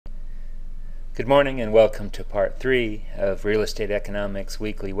Good morning and welcome to part 3 of Real Estate Economics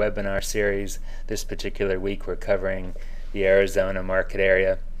weekly webinar series. This particular week we're covering the Arizona market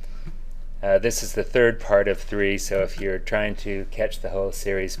area. This is the third part of 3, so if you're trying to catch the whole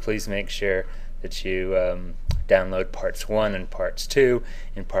series, please make sure that you download parts 1 and parts 2.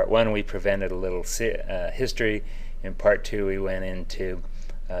 In part 1 we presented a little history. In part 2 we went into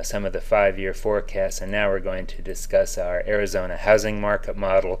some of the 5-year forecasts, and now we're going to discuss our Arizona housing market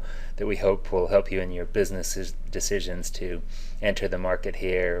model that we hope will help you in your business decisions to enter the market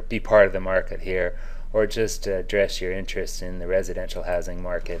here, be part of the market here, or just address your interest in the residential housing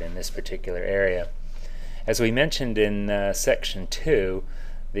market in this particular area. As we mentioned in section 2,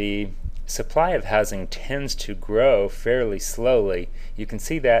 the supply of housing tends to grow fairly slowly. You can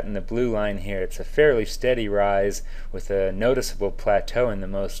see that in the blue line here. It's a fairly steady rise with a noticeable plateau in the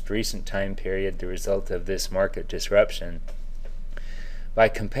most recent time period, the result of this market disruption. By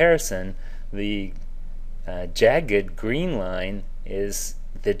comparison, the jagged green line is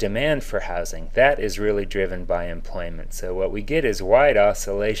the demand for housing. That is really driven by employment. So what we get is wide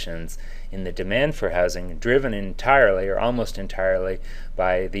oscillations in the demand for housing, driven entirely or almost entirely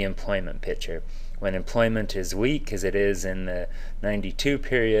by the employment picture. When employment is weak, as it is in the 92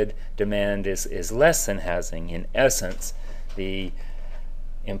 period, demand is less than housing. In essence, the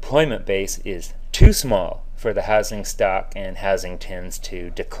employment base is too small for the housing stock, and housing tends to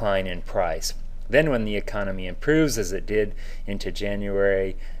decline in price. Then when the economy improves, as it did into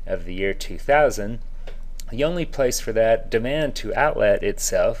January of the year 2000, the only place for that demand to outlet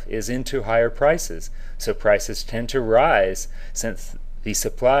itself is into higher prices. So prices tend to rise since the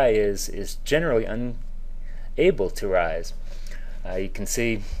supply is generally unable to rise. You can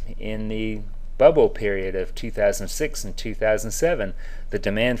see in the bubble period of 2006 and 2007, the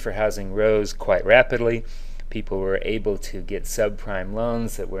demand for housing rose quite rapidly. People were able to get subprime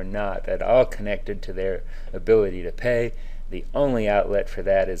loans that were not at all connected to their ability to pay. The only outlet for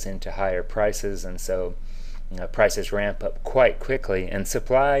that is into higher prices, and so prices ramp up quite quickly, and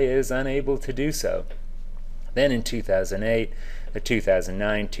supply is unable to do so. Then in 2008, the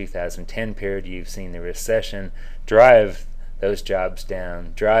 2009, 2010 period, you've seen the recession drive those jobs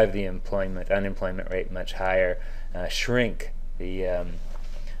down, drive the unemployment rate much higher, shrink the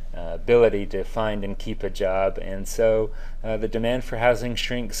ability to find and keep a job, and so the demand for housing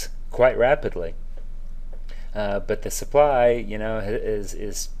shrinks quite rapidly. But the supply,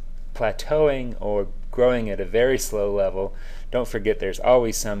 is plateauing or growing at a very slow level. Don't forget, there's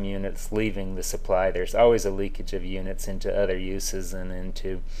always some units leaving the supply. There's always a leakage of units into other uses and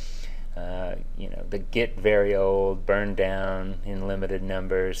into the get very old, burn down in limited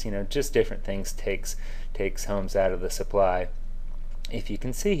numbers. Just different things takes homes out of the supply. If you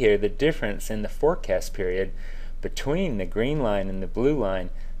can see here, the difference in the forecast period between the green line and the blue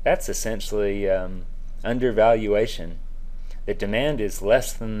line, that's essentially undervaluation. The demand is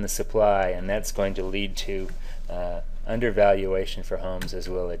less than the supply, and that's going to lead to undervaluation for homes, as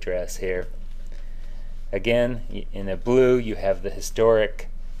we'll address here. Again, in the blue you have the historic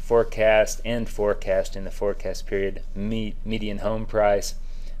forecast and forecast in the forecast period median home price.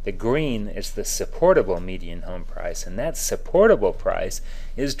 The green is the supportable median home price, and that supportable price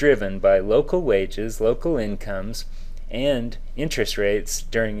is driven by local wages, local incomes, and interest rates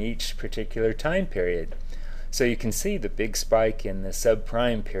during each particular time period. So you can see the big spike in the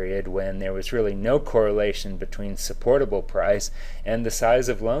subprime period when there was really no correlation between supportable price and the size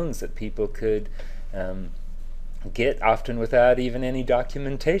of loans that people could get, often without even any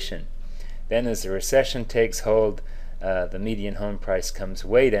documentation. Then as the recession takes hold, the median home price comes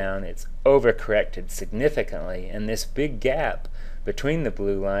way down. It's overcorrected significantly, and this big gap between the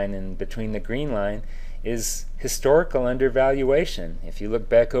blue line and between the green line is historical undervaluation. If you look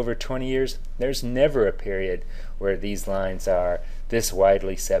back over 20 years, there's never a period where these lines are this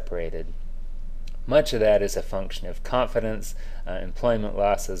widely separated. Much of that is a function of confidence, employment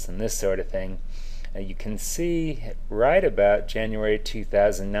losses, and this sort of thing. You can see right about January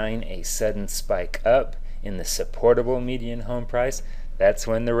 2009 a sudden spike up in the supportable median home price. That's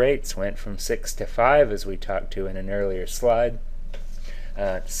when the rates went from 6 to 5, as we talked to in an earlier slide.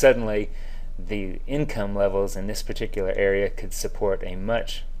 Suddenly the income levels in this particular area could support a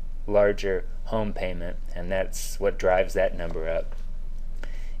much larger home payment, and that's what drives that number up.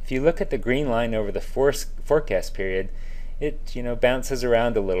 If you look at the green line over the forecast period, it bounces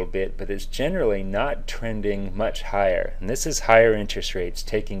around a little bit, but it's generally not trending much higher, and this is higher interest rates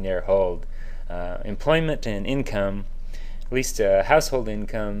taking their hold. Employment and income, at least household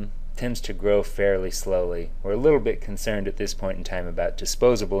income, tends to grow fairly slowly. We're a little bit concerned at this point in time about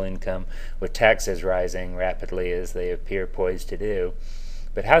disposable income, with taxes rising rapidly as they appear poised to do.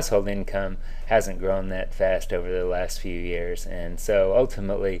 but household income hasn't grown that fast over the last few years, and so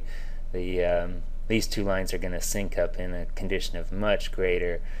ultimately these two lines are going to sync up in a condition of much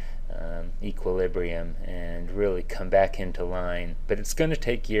greater equilibrium and really come back into line. But it's going to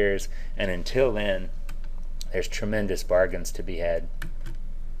take years, and until then there's tremendous bargains to be had.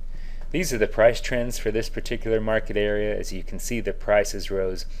 These are the price trends for this particular market area. As you can see, the prices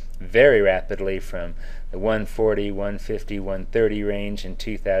rose very rapidly from the 140, 150, 130 range in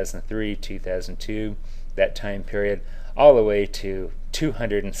 2003, 2002, that time period, all the way to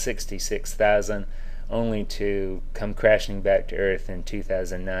 266,000, only to come crashing back to earth in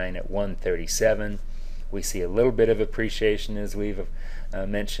 2009 at 137. We see a little bit of appreciation, as we've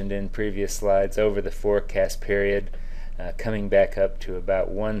mentioned in previous slides, over the forecast period, coming back up to about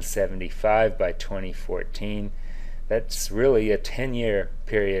 175 by 2014. That's really a 10-year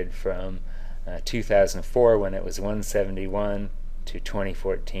period from 2004 when it was 171 to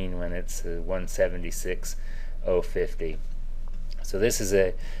 2014 when it's 176.050. So this is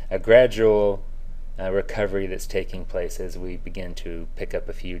a gradual recovery that's taking place as we begin to pick up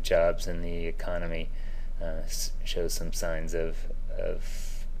a few jobs and the economy shows some signs of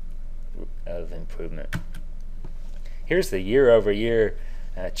improvement. Here's the year-over-year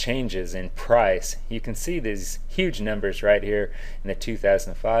changes in price. You can see these huge numbers right here in the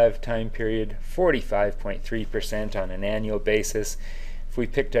 2005 time period, 45.3% on an annual basis. If we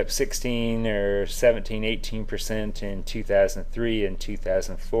picked up 16 or 17, 18% in 2003 and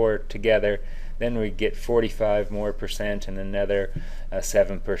 2004 together, then we get 45% more and another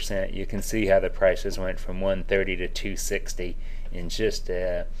 7%. You can see how the prices went from 130 to 260 in just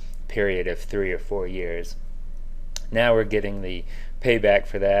a period of 3 or 4 years. Now we're getting the payback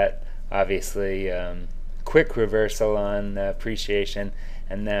for that. Obviously, quick reversal on appreciation,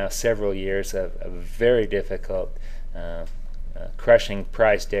 and now several years of very difficult, crushing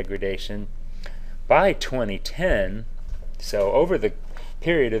price degradation. By 2010, so over the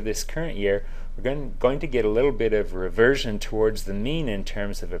period of this current year, we're going to get a little bit of reversion towards the mean in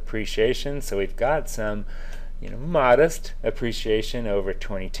terms of appreciation. So we've got some, modest appreciation over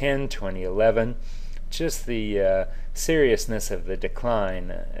 2010, 2011. Just the seriousness of the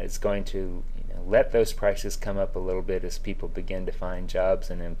decline is going to let those prices come up a little bit as people begin to find jobs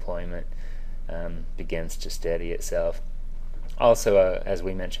and employment begins to steady itself. Also, as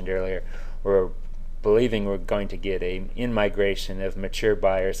we mentioned earlier, we're believing we're going to get a in-migration of mature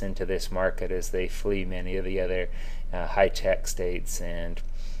buyers into this market as they flee many of the other high-tech states and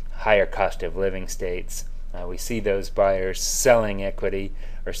higher cost of living states. We see those buyers selling equity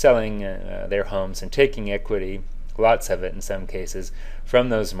or selling their homes and taking equity, lots of it in some cases, from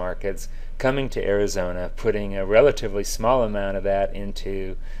those markets, coming to Arizona, putting a relatively small amount of that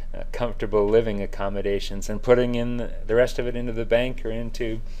into comfortable living accommodations and putting in the rest of it into the bank or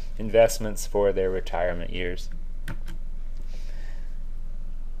into investments for their retirement years.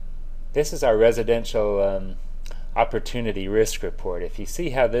 This is our residential opportunity risk report. If you see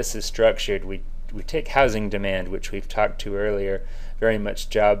how this is structured, we take housing demand, which we've talked to earlier, very much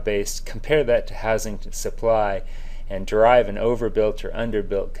job-based, compare that to housing supply, and derive an overbuilt or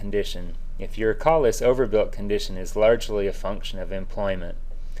underbuilt condition. If you recall, this overbuilt condition is largely a function of employment.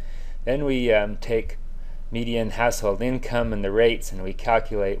 Then we take median household income and the rates, and we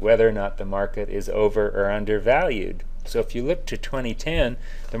calculate whether or not the market is over or undervalued. So if you look to 2010,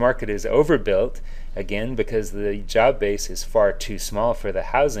 the market is overbuilt, again because the job base is far too small for the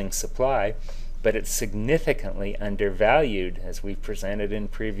housing supply, but it's significantly undervalued, as we presented in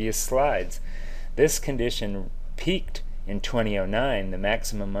previous slides. This condition peaked in 2009. The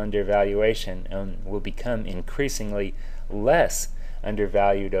maximum undervaluation will become increasingly less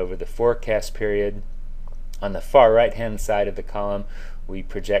undervalued over the forecast period. On the far right-hand side of the column, we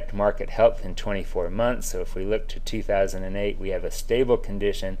project market health in 24 months. So if we look to 2008, we have a stable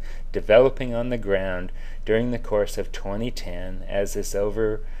condition developing on the ground during the course of 2010 as this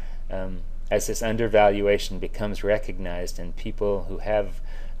undervaluation becomes recognized and people who have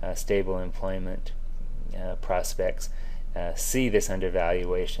stable employment prospects see this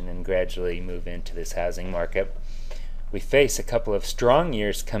undervaluation and gradually move into this housing market. We face a couple of strong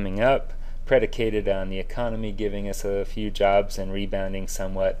years coming up, predicated on the economy giving us a few jobs and rebounding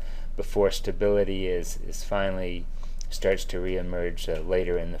somewhat before stability is finally starts to reemerge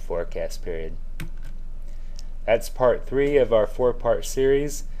later in the forecast period. That's part 3 of our 4-part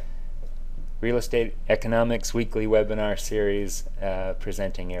series, Real Estate Economics Weekly Webinar Series,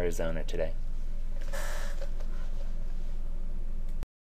 presenting Arizona today.